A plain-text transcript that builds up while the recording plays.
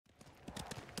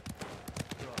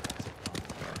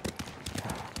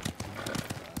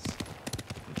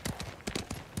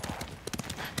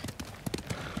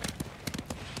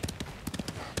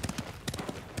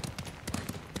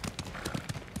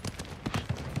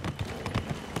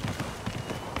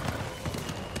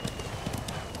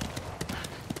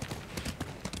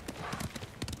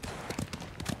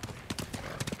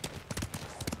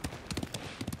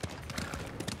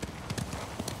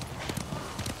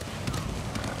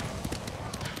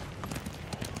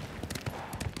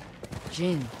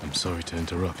Jin. I'm sorry to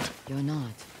interrupt. You're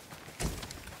not.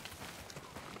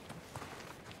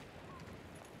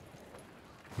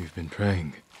 We've been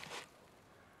praying.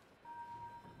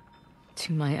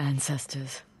 To my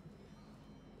ancestors.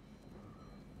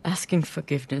 Asking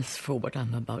forgiveness for what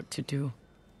I'm about to do.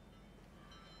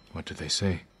 What do they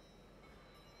say?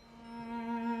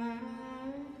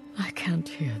 I can't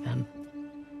hear them.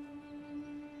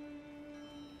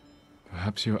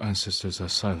 Perhaps your ancestors are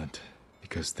silent,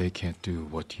 because they can't do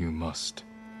what you must.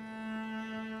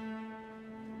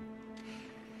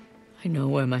 I know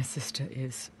where my sister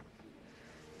is.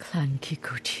 Clan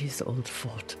Kikuchi's old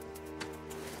fort.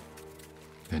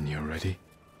 Then you're ready?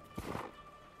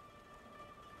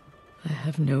 I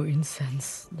have no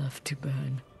incense left to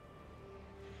burn.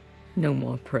 No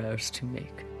more prayers to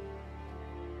make.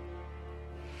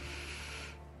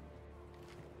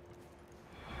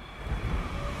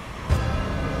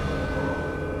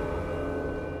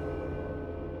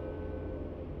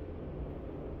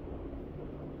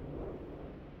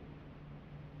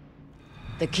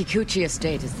 The Kikuchi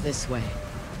estate is this way.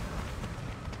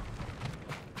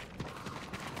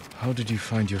 How did you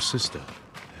find your sister?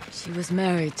 She was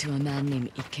married to a man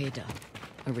named Ikeda,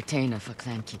 a retainer for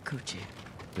Clan Kikuchi.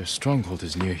 Their stronghold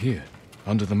is near here,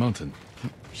 under the mountain.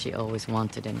 She always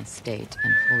wanted an estate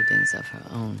and holdings of her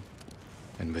own.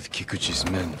 And with Kikuchi's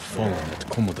men fallen at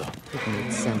Komoda. It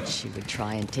made sense she would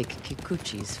try and take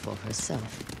Kikuchi's for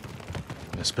herself.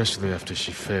 Especially after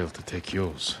she failed to take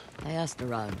yours. I asked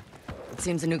around. It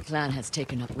seems a new clan has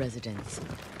taken up residence.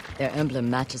 Their emblem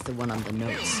matches the one on the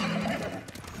nose.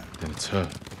 Then it's her.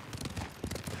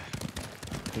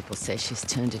 People say she's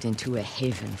turned it into a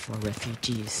haven for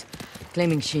refugees,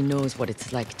 claiming she knows what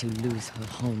it's like to lose her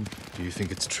home. Do you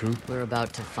think it's true? We're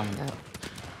about to find out.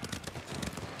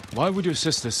 Why would your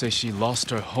sister say she lost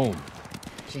her home?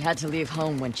 She had to leave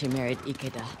home when she married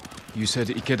Ikeda. You said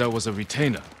Ikeda was a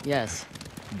retainer. Yes.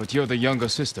 But you're the younger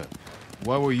sister.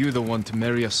 Why were you the one to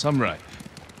marry a samurai?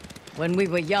 When we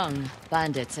were young,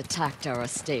 bandits attacked our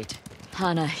estate.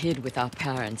 Hana hid with our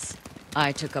parents.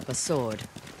 I took up a sword.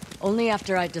 Only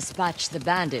after I dispatched the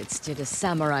bandits did a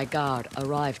samurai guard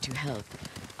arrive to help.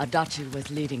 Adachi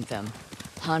was leading them.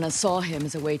 Hana saw him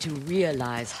as a way to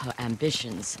realize her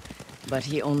ambitions, but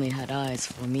he only had eyes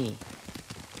for me.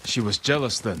 She was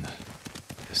jealous then.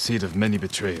 The seed of many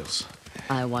betrayals.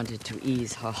 I wanted to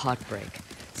ease her heartbreak,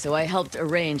 so I helped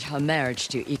arrange her marriage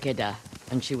to Ikeda,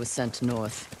 and she was sent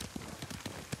north.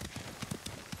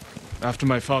 After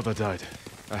my father died,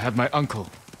 I had my uncle,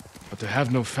 but to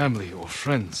have no family or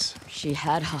friends. She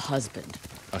had her husband.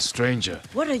 A stranger.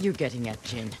 What are you getting at,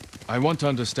 Jin? I want to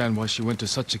understand why she went to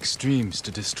such extremes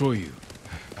to destroy you.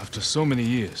 After so many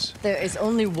years. There is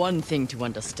only one thing to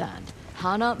understand.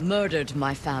 Hana murdered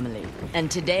my family,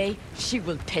 and today she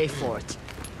will pay for it.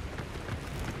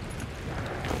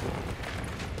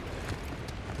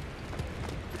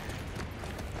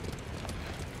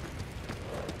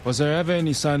 Was there ever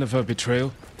any sign of her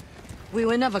betrayal? We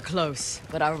were never close,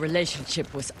 but our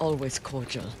relationship was always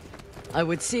cordial. I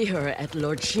would see her at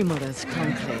Lord Shimura's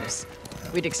conclaves.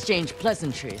 We'd exchange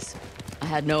pleasantries. I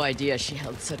had no idea she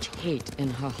held such hate in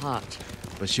her heart.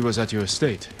 But she was at your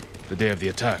estate, the day of the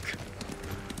attack.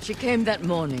 She came that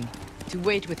morning, to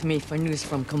wait with me for news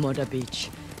from Komoda Beach.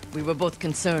 We were both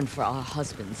concerned for our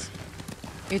husbands.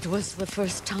 It was the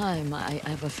first time I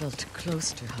ever felt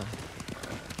close to her.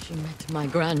 She met my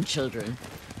grandchildren,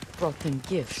 brought them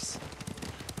gifts.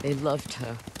 They loved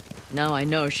her. Now I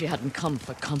know she hadn't come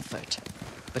for comfort,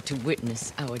 but to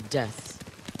witness our deaths.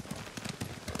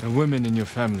 The women in your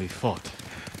family fought.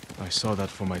 I saw that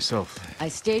for myself. I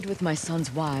stayed with my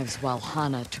son's wives while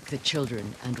Hana took the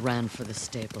children and ran for the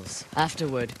stables.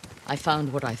 Afterward, I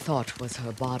found what I thought was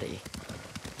her body.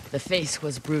 The face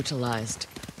was brutalized,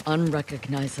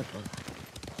 unrecognizable.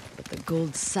 But the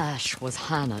gold sash was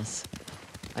Hana's.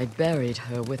 I buried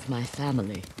her with my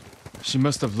family. She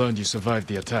must have learned you survived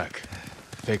the attack.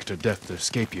 Faked her death to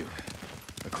escape you.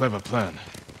 A clever plan.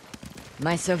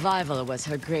 My survival was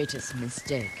her greatest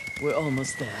mistake. We're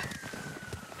almost there.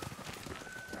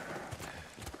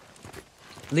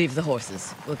 Leave the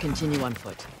horses. We'll continue on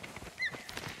foot.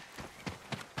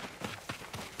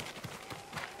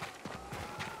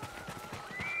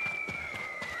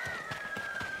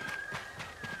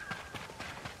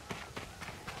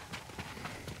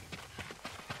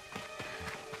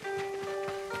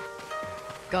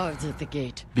 Guards at the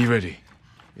gate. Be ready.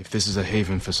 If this is a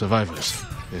haven for survivors,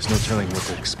 there's no telling what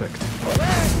to expect.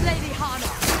 Where's Lady Hana?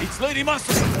 It's Lady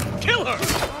Master! Kill her!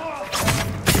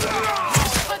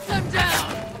 Put them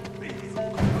down!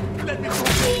 Let me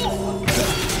go!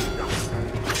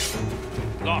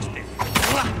 Lost it.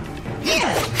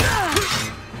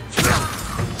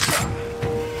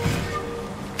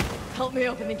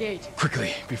 open the gate.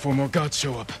 Quickly, before more gods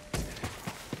show up.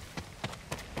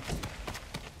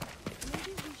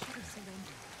 Maybe we should have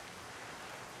surrendered.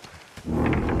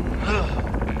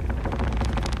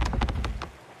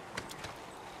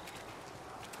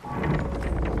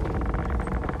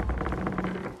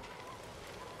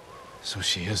 So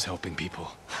she is helping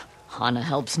people. Hana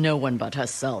helps no one but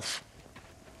herself.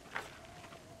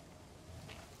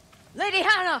 Lady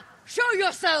Hannah, show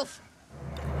yourself!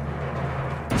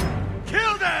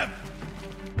 Kill them!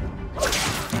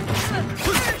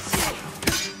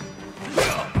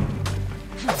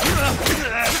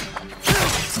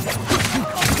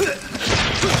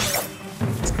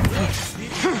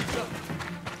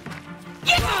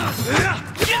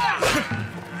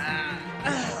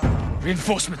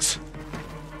 Reinforcements!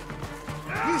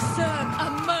 You serve a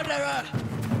murderer!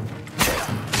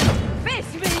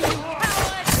 Face me, you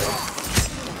coward!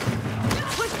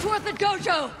 Push toward the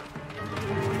dojo!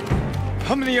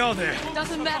 How many are there?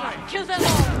 Doesn't matter, kill them all!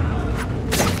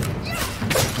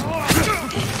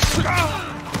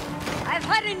 I've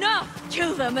had enough!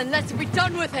 Kill them and let's be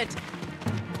done with it!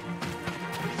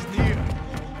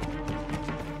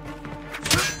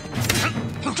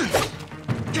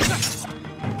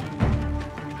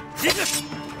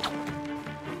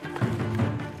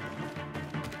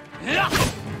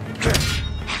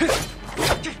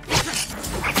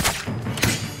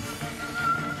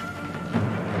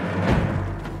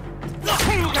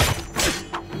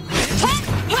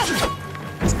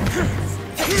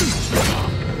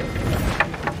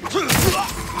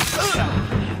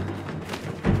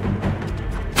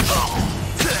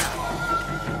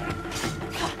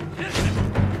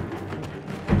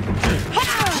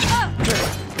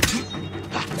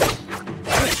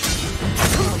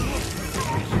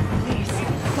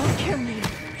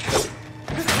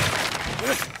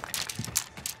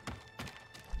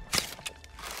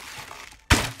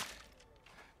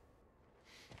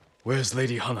 Where's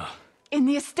Lady Hannah? In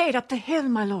the estate up the hill,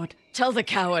 my lord. Tell the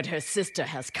coward her sister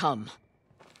has come.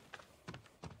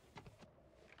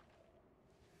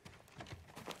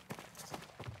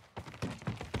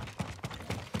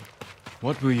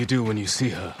 What will you do when you see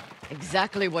her?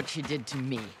 Exactly what she did to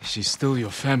me. She's still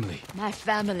your family. My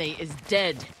family is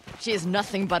dead. She is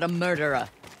nothing but a murderer.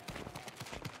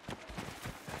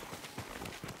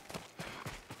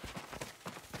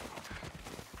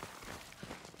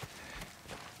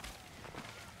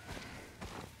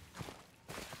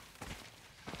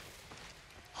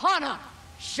 Hana,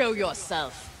 show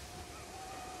yourself.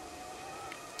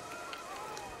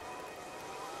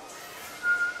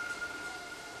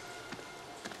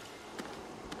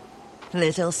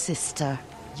 Little sister.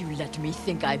 You let me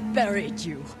think I buried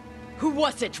you. Who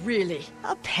was it, really?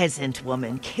 A peasant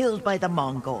woman killed by the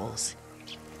Mongols.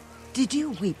 Did you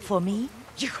weep for me?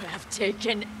 You have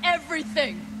taken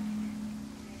everything!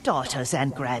 Daughters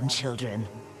and grandchildren.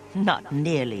 Not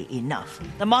nearly enough.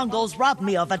 The Mongols robbed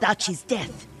me of Adachi's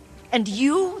death, and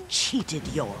you cheated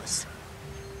yours.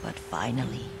 But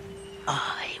finally,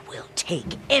 I will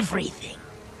take everything.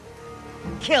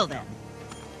 Kill them.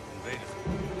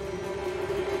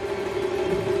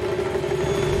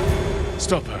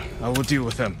 Stop her. I will deal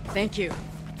with them. Thank you.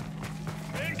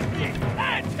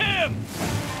 And him!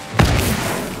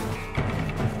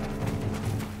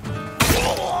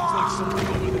 Looks like something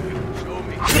over there. Show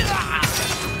me.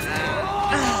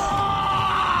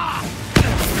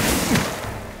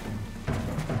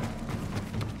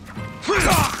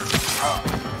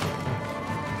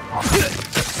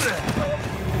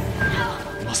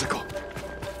 Masako.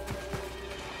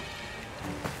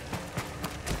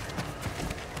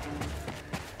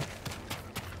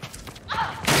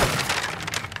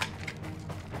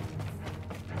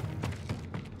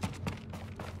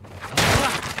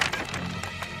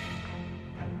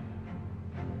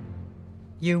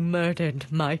 You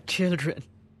murdered my children.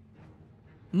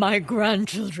 My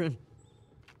grandchildren.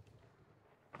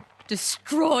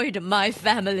 Destroyed my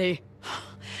family.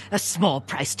 A small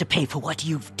price to pay for what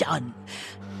you've done.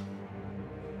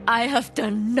 I have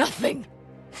done nothing.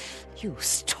 You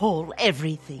stole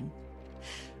everything.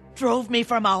 Drove me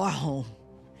from our home.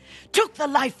 Took the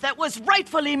life that was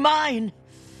rightfully mine.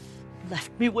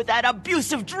 Left me with that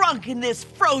abusive drunk in this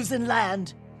frozen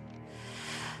land.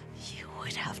 You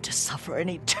would have to suffer an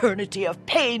eternity of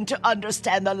pain to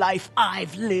understand the life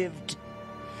I've lived.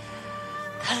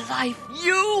 The life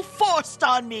you forced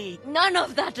on me. None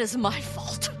of that is my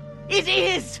fault. It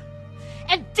is!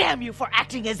 And damn you for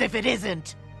acting as if it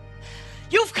isn't.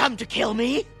 You've come to kill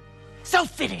me, so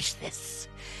finish this.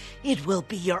 It will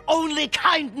be your only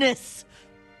kindness.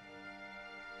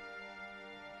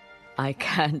 I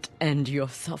can't end your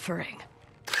suffering.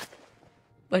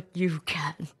 but you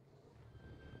can.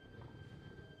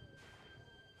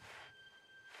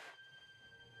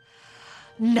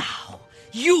 Now,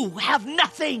 you have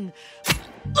nothing!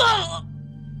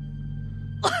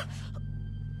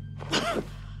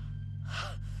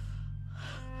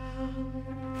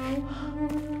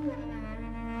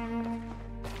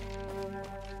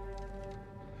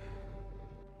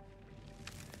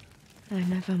 I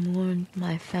never mourned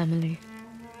my family.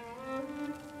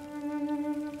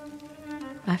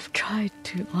 I've tried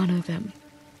to honor them,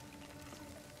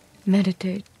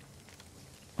 meditate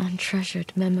on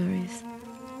treasured memories,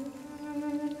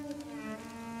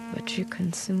 but she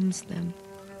consumes them.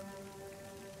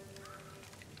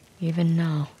 Even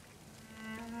now,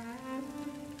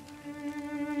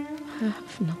 I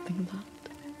have nothing left.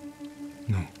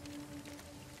 No.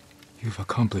 You've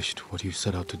accomplished what you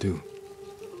set out to do.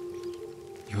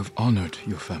 You have honored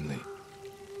your family,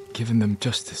 given them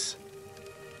justice.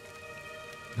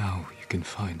 Now you can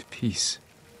find peace.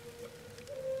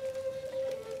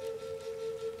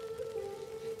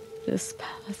 This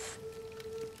path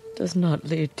does not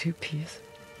lead to peace.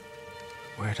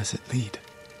 Where does it lead?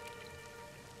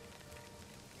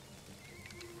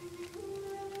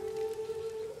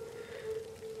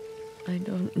 I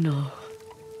don't know.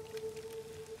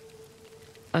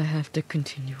 I have to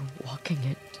continue walking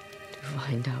it to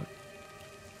find out.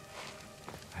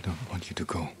 I don't want you to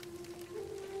go.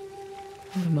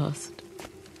 I must.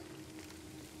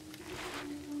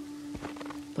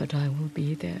 But I will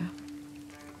be there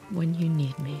when you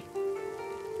need me.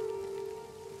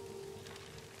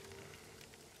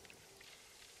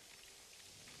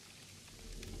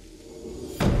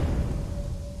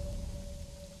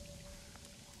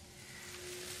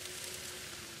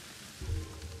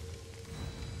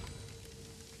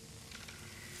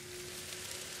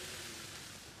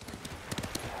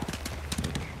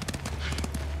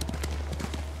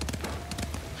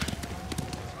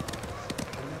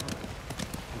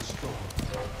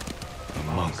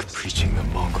 Preaching the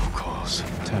Mongol cause.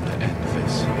 Time to end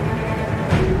this.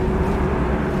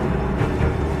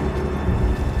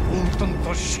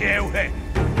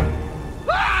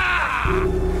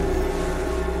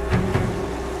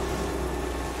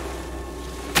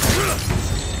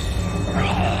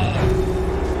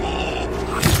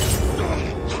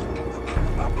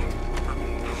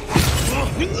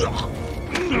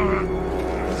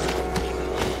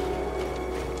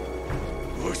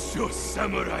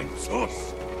 Samurai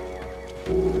sauce.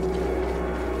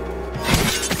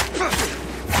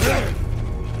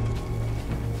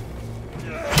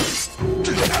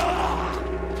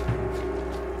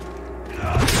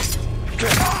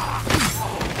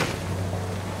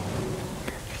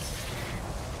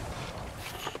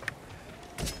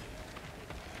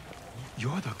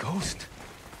 You're the ghost?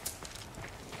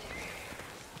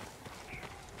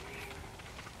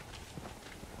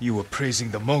 You were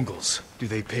praising the Mongols. Do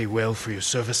they pay well for your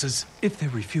services? If they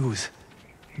refuse,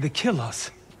 they kill us.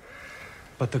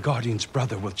 But the Guardian's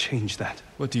brother will change that.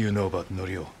 What do you know about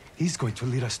Norio? He's going to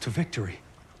lead us to victory.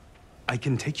 I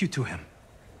can take you to him.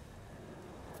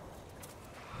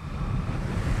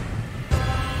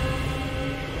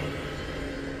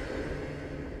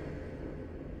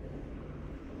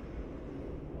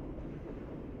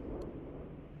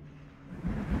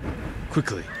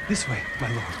 Quickly. This way, my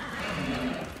lord.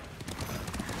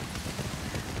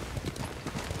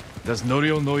 Does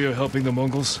Norio know you're helping the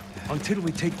Mongols? Until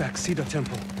we take back Cedar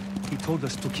Temple, he told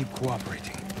us to keep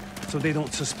cooperating, so they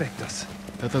don't suspect us.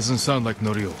 That doesn't sound like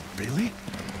Norio. Really?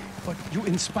 But you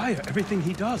inspire everything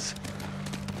he does.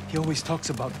 He always talks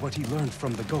about what he learned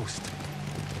from the ghost.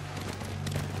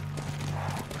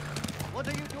 What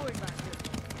are you doing back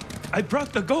here? I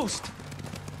brought the ghost!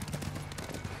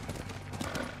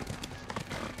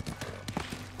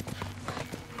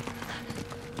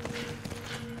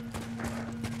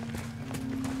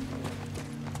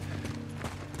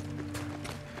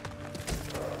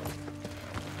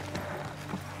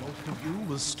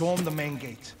 Will storm the main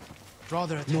gate. Draw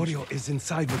their attention. Norio is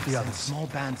inside with the Send others. small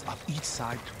bands up each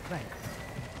side to flank.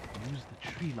 Use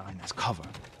the tree line as cover.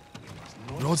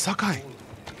 Lord Sakai!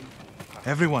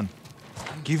 Everyone,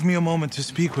 give me a moment to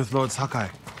speak with Lord Sakai.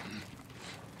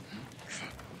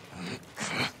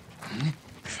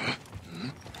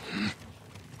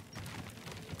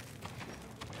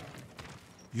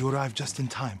 You arrived just in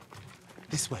time.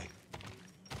 This way.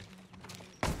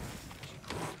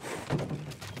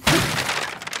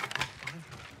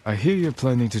 I hear you're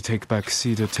planning to take back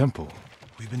Cedar Temple.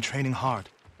 We've been training hard.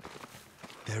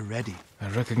 They're ready. I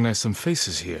recognize some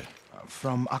faces here.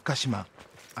 From Akashima.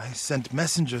 I sent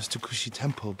messengers to Kushi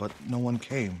Temple, but no one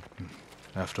came.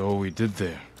 After all we did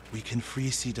there, We can free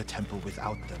Cedar Temple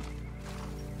without them.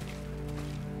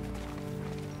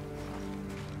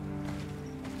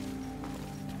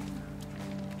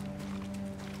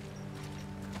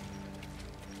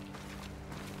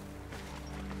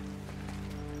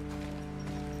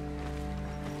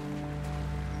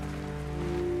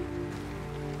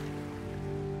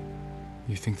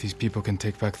 You think these people can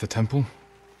take back the temple?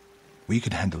 We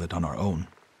could handle it on our own.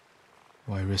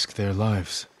 Why risk their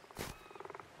lives?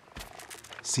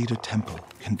 Cedar Temple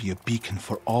can be a beacon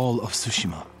for all of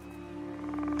Tsushima.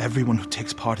 Everyone who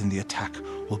takes part in the attack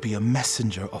will be a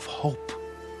messenger of hope.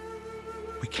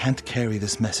 We can't carry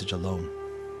this message alone.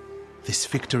 This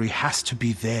victory has to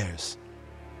be theirs.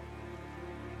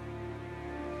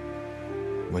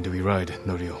 When do we ride,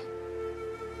 Norio?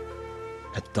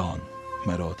 At dawn,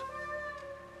 my lord.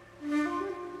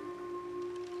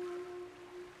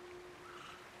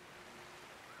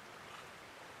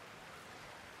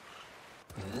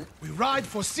 We ride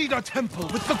for Cedar Temple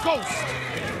with the Ghost!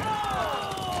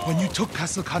 When you took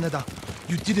Castle Kaneda,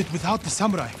 you did it without the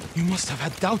samurai. You must have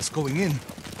had doubts going in.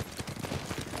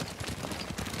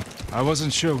 I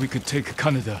wasn't sure we could take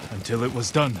Kaneda until it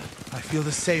was done. I feel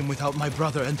the same without my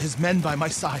brother and his men by my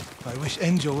side. I wish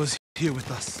Enjo was here with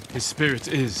us. His spirit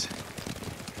is.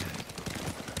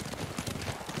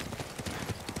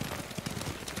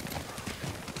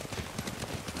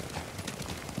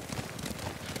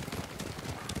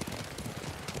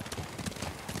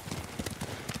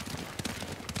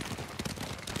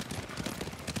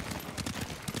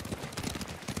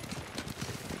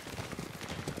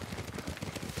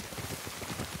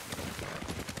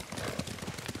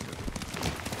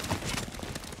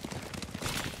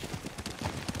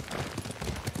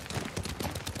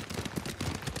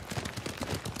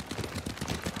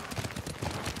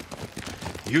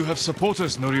 You have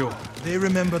supporters, Norio. They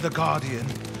remember the Guardian,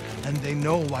 and they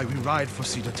know why we ride for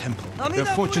Cedar Temple. They're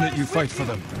fortunate you fight for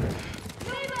them.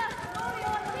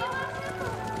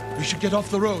 We should get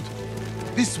off the road.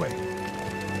 This way.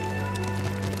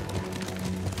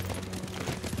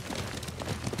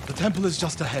 The temple is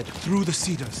just ahead, through the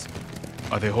cedars.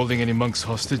 Are they holding any monks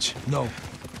hostage? No.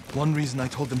 One reason I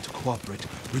told them to cooperate,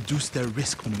 reduce their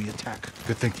risk when we attack.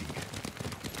 Good thinking.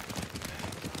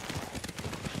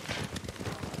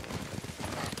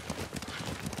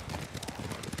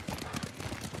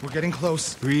 We're getting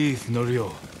close. Breathe,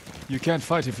 Norio. You can't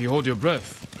fight if you hold your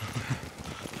breath.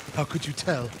 How could you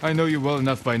tell? I know you well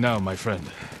enough by now, my friend.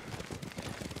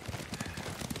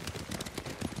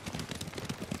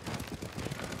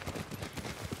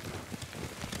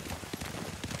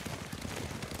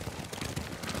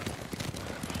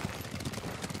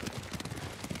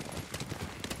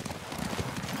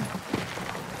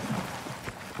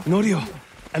 Norio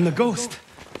and the Ghost.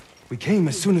 We came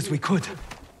as soon as we could.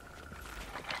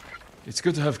 It's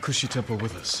good to have Kushi Temple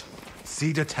with us.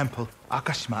 Cedar Temple,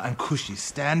 Akashima, and Kushi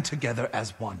stand together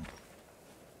as one.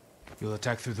 You'll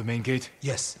attack through the main gate?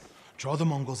 Yes. Draw the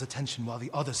Mongols' attention while the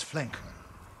others flank.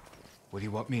 What do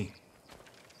you want me?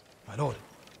 My lord,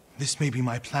 this may be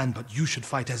my plan, but you should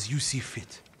fight as you see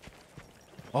fit.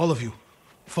 All of you,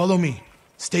 follow me.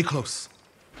 Stay close.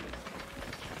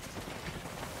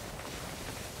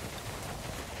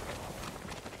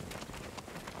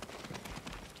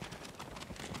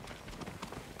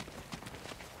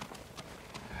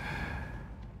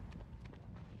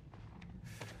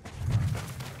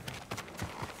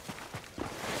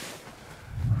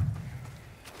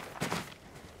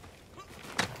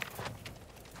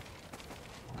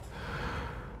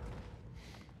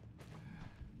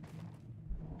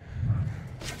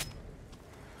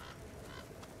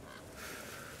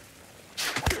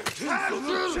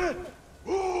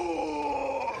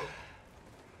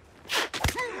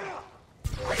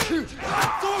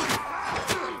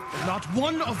 Not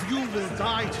one of you will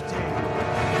die today.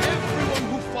 Everyone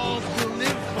who falls will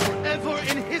live forever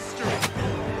in history.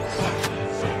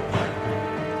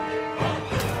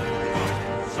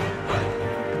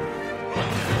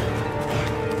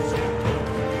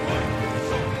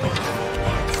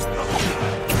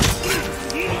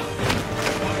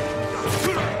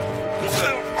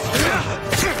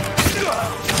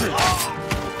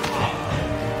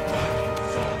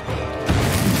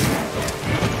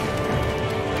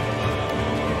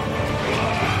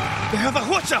 They have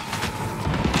a watcher!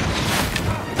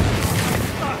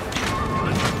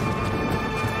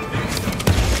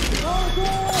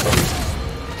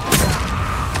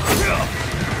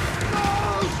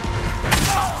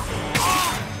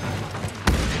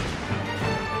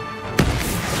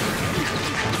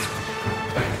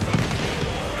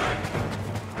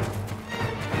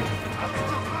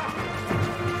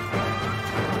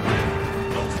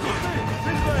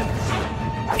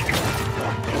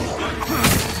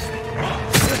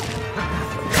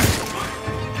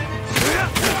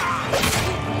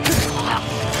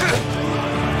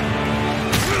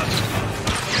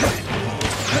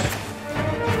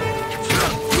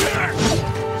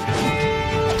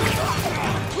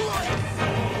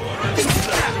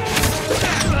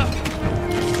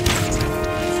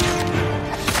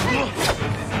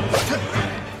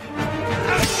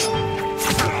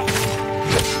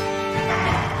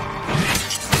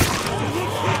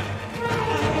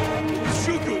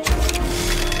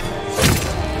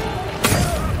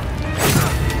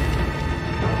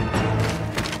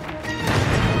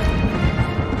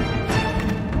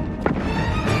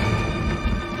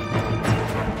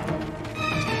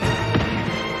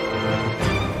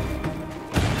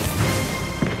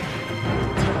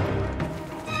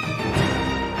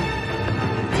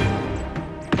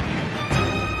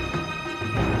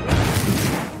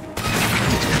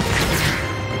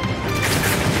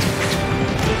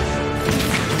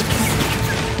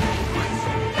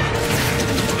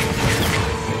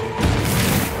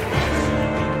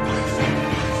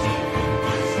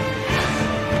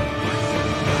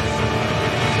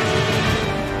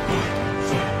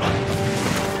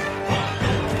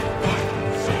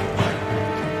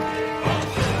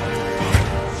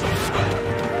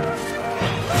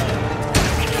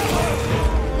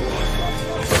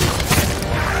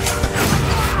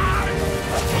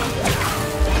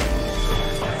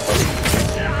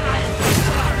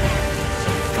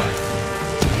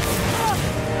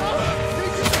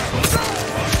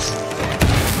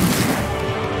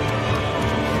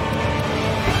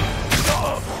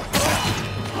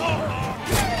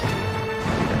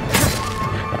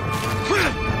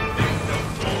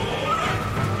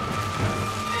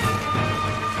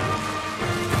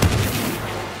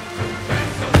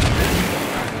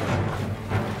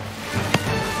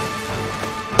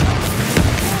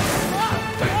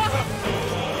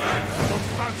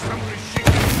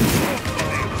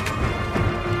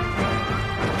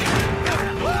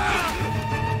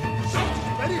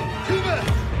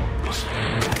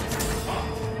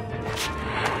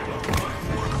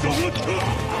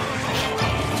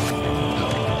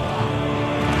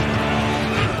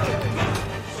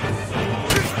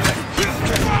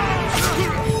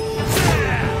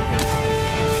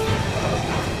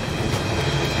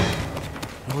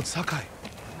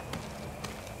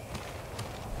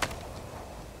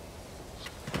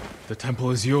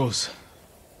 temple is yours.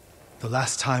 The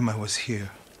last time I was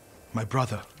here, my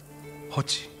brother,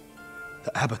 Hochi,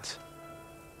 the abbot,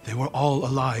 they were all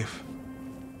alive.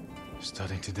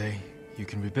 Starting today, you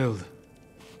can rebuild.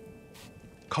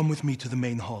 Come with me to the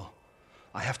main hall.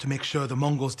 I have to make sure the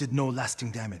Mongols did no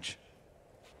lasting damage.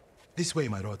 This way,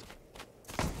 my lord.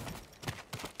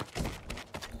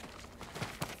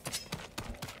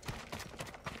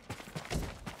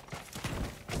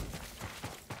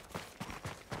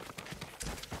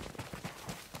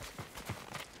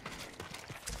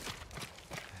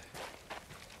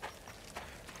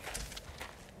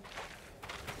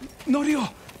 Norio!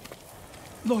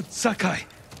 Lord Sakai,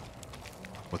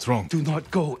 What's wrong? do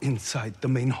not go inside the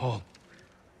main hall.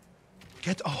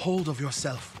 Get a hold of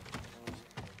yourself.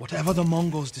 Whatever the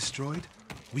Mongols destroyed,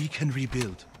 we can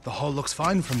rebuild. The hall looks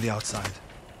fine from the outside.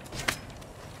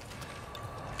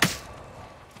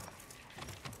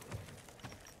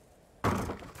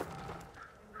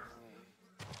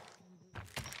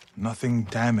 Nothing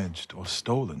damaged or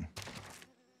stolen.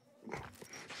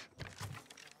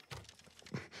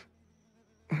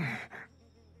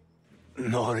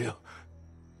 Norio.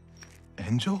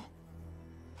 Angel?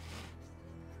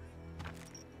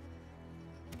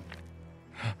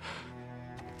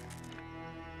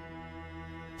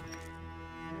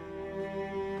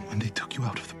 When they took you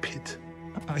out of the pit,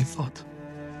 I thought...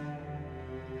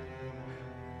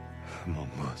 The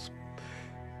Mongols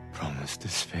promised to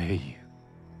spare you.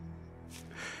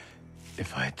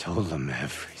 If I told them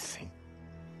everything.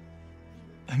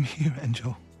 I'm here,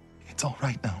 Angel. It's all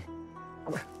right now.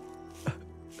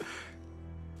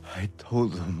 I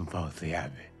told them about the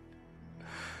abbot.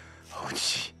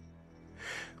 Hochi,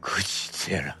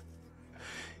 Kuchitsera,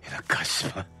 in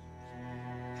Akashima.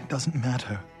 It doesn't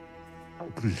matter.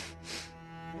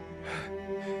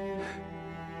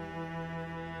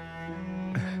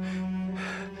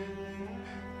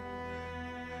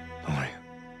 Norio,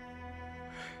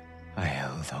 I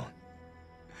held on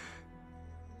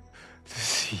to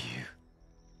see you.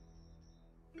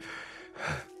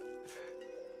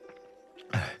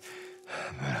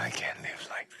 But I can't live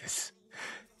like this.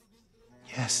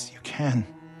 Yes, you can.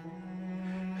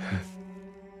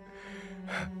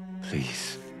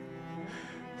 Please,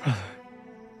 brother.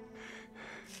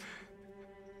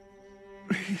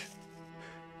 Please.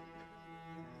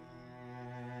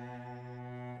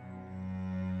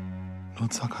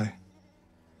 Lord Sakai,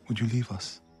 would you leave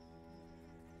us?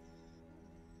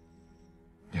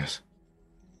 Yes.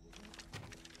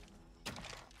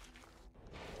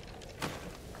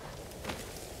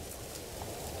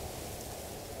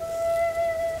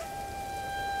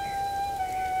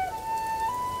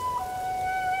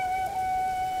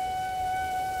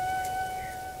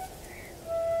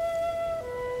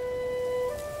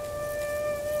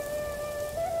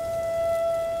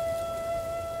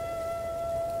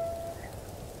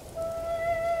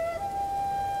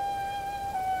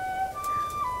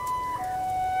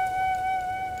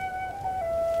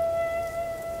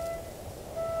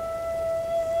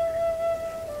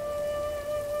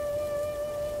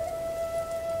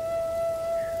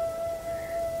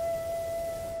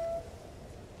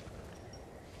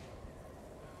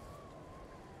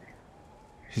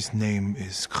 His name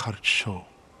is Kharcho,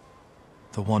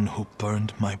 the one who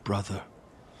burned my brother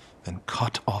and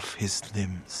cut off his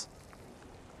limbs.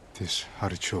 This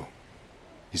Haricho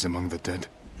is among the dead.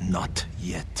 Not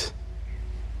yet.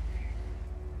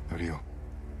 Norio,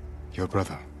 your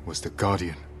brother was the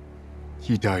guardian.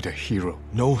 He died a hero.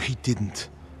 No, he didn't.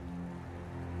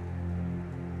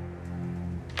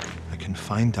 I can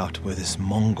find out where this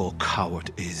Mongol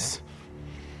coward is.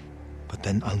 But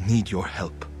then I'll need your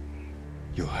help.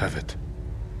 You'll have it.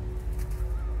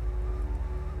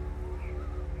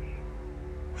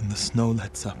 When the snow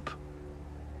lets up,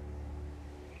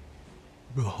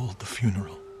 we'll hold the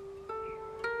funeral.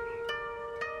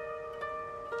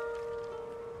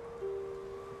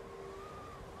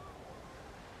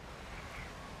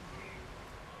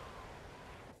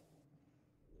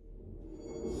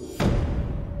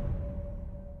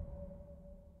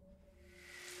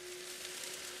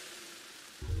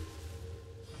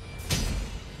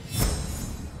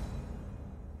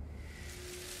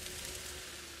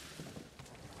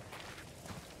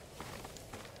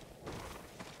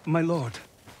 My lord,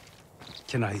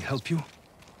 can I help you?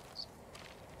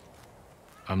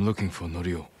 I'm looking for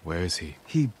Norio. Where is he?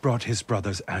 He brought his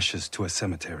brother's ashes to a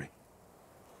cemetery.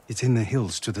 It's in the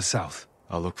hills to the south.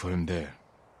 I'll look for him there.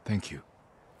 Thank you.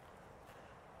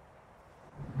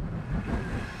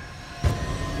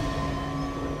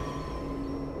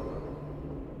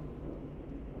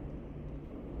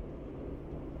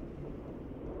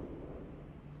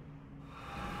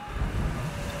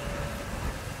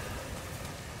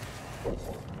 Has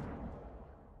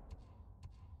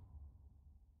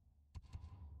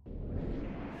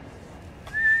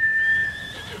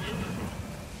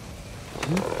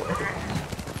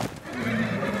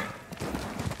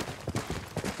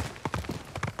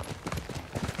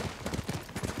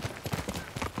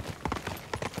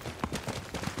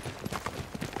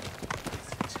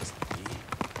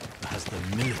the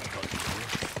millet gotten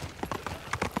worse?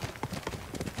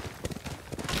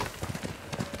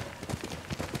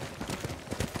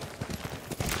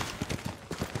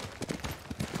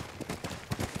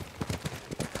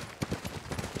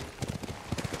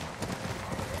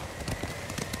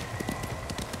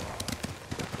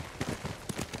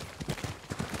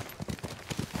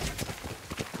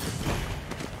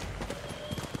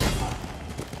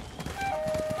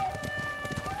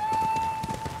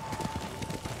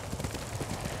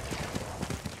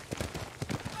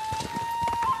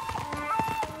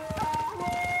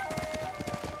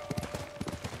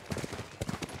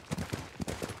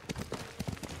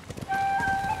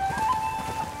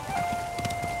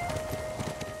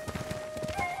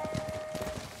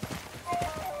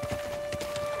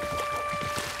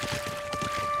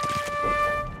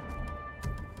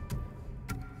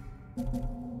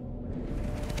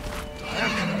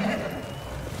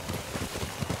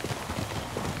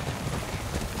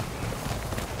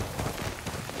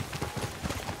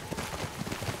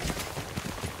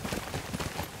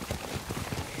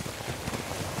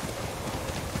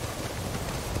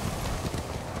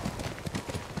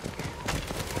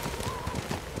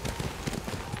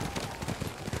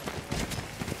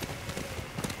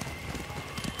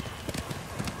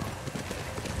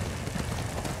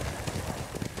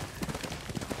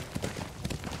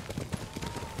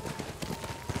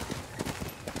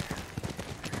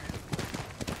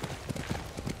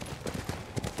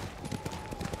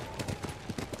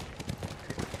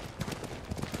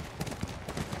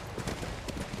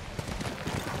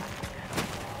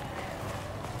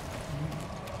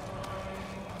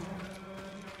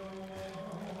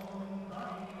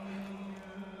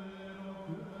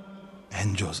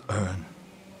 Enjo's urn.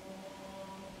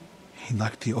 He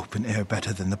liked the open air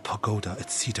better than the pagoda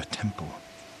at Cedar Temple.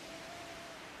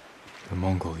 The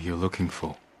Mongol you're looking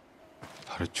for.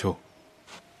 Harcho.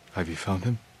 Have you found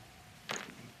him?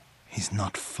 He's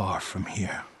not far from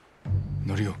here.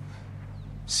 Norio,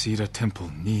 Cedar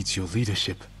Temple needs your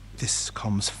leadership. This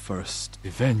comes first.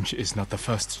 Revenge is not the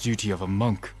first duty of a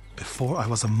monk. Before I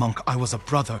was a monk, I was a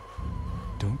brother.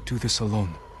 Don't do this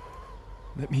alone.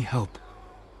 Let me help.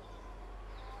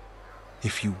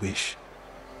 If you wish.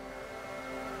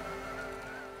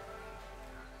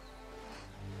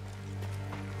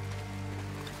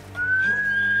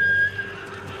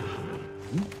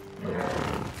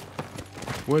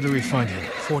 Where do we find him?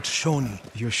 Fort Shoni.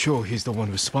 You're sure he's the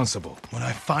one responsible? When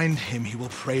I find him, he will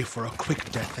pray for a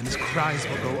quick death and his cries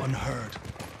will go unheard.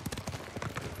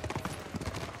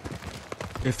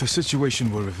 If the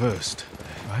situation were reversed,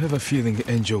 I have a feeling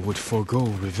Enjo would forego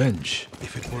revenge.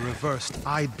 If it were reversed,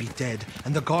 I'd be dead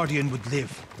and the Guardian would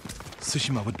live.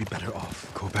 Tsushima would be better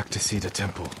off. Go back to Cedar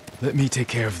Temple. Let me take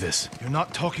care of this. You're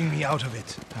not talking me out of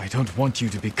it. I don't want you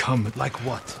to become... Like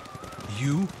what?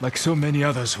 You? Like so many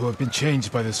others who have been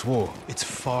changed by this war. It's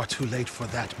far too late for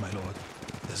that, my lord.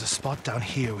 There's a spot down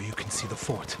here where you can see the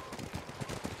fort.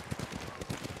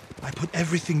 I put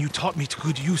everything you taught me to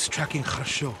good use tracking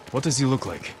Kharsho. What does he look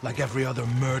like? Like every other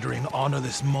murdering,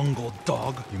 honorless Mongol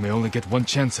dog. You may only get one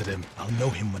chance at him. I'll know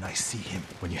him when I see him.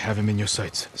 When you have him in your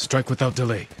sights, strike without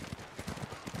delay.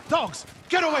 Dogs,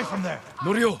 get away from there!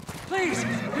 Norio! Please,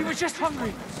 we were just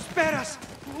hungry. Spare us.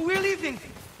 We're leaving.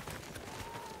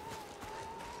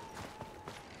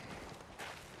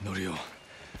 Norio,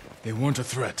 they weren't a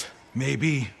threat.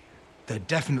 Maybe. They're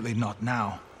definitely not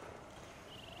now.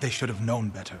 They should have known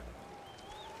better.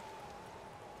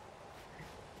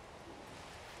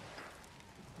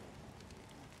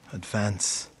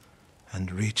 Advance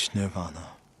and reach Nirvana.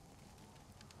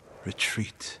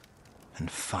 Retreat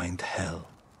and find hell.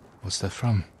 What's that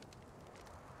from?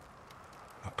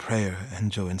 A prayer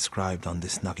Enjo inscribed on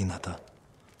this Naginata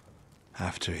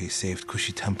after he saved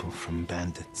Kushi Temple from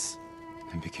bandits.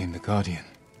 And became the Guardian.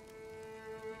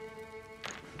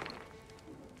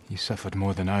 He suffered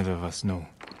more than either of us know.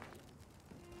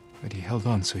 But he held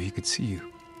on so he could see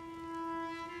you.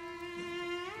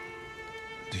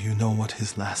 Do you know what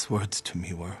his last words to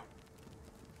me were?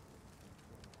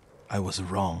 I was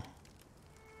wrong.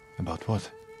 About what?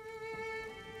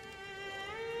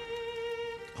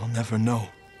 I'll never know.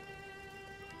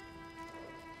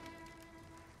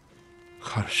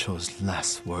 Kharsho's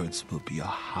last words will be a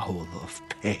howl of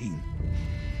pain.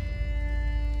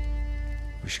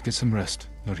 We should get some rest,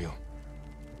 Norio.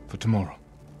 For tomorrow.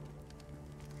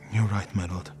 You're right, my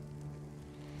lord.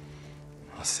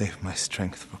 I'll save my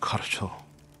strength for Karsho.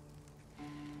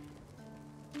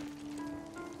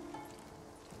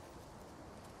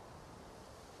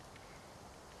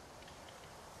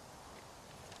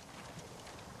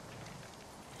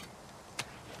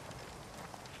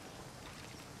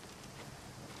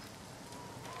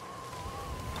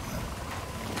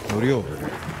 Norio.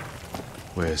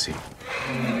 Where is he?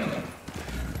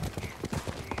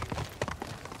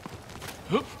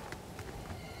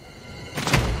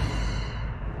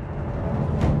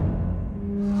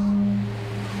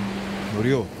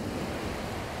 Norio.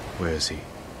 Where is he?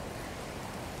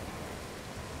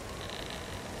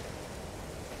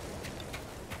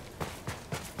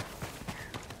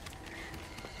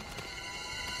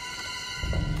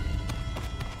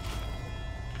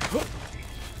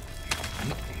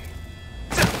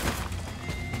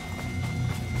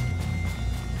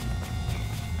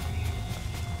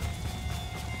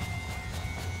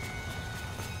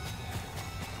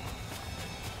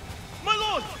 My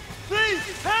lord!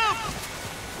 Please, help!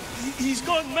 He's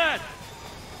gone mad!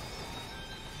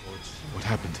 What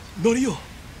happened? Norio!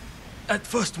 At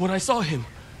first, when I saw him,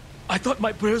 I thought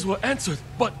my prayers were answered,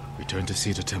 but... Return to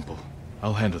Cedar Temple.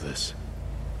 I'll handle this.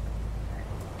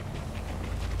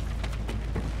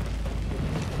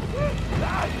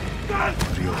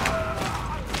 Ryo.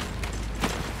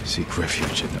 Seek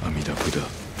refuge in Amida Buddha.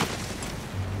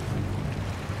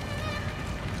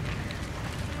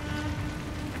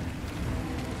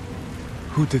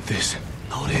 Who did this?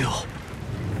 Norio.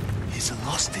 He's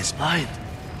lost his mind.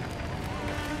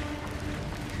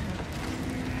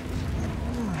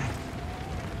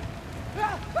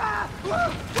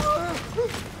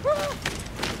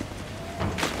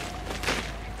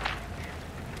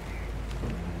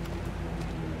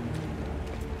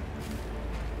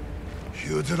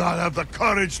 You do not have the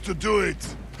courage to do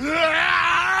it.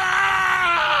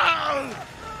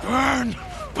 Burn!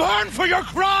 Burn for your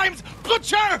crimes,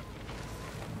 butcher!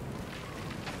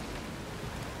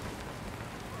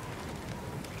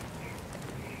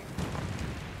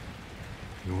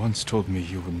 You once told me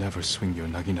you would never swing your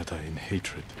naginata in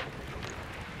hatred.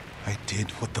 I did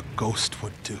what the ghost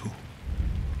would do.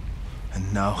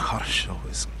 And now Karsho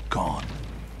is gone.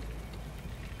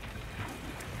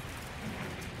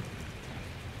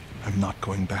 I'm not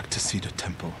going back to Cedar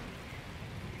Temple.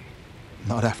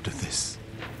 Not after this.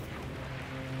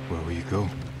 Where will you go?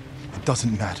 It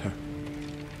doesn't matter.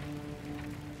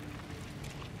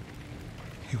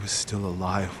 He was still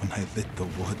alive when I lit the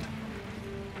wood.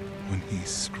 When he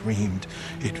screamed,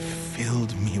 it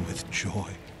filled me with joy.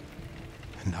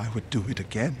 And I would do it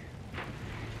again.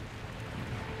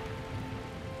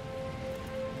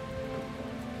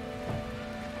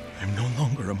 I'm no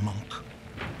longer a monk.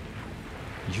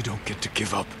 You don't get to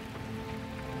give up.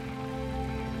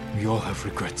 We all have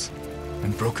regrets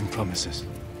and broken promises.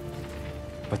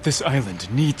 But this island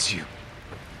needs you.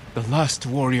 The last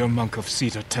warrior monk of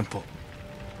Cedar Temple.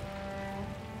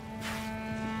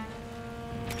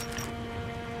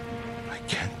 I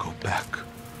can't go back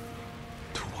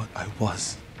to what I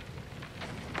was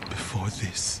before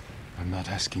this. I'm not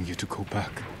asking you to go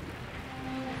back.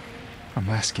 I'm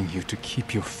asking you to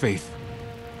keep your faith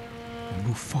and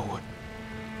move forward.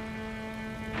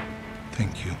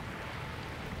 Thank you,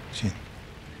 Jin.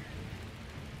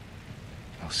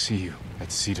 I'll see you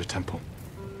at Cedar Temple.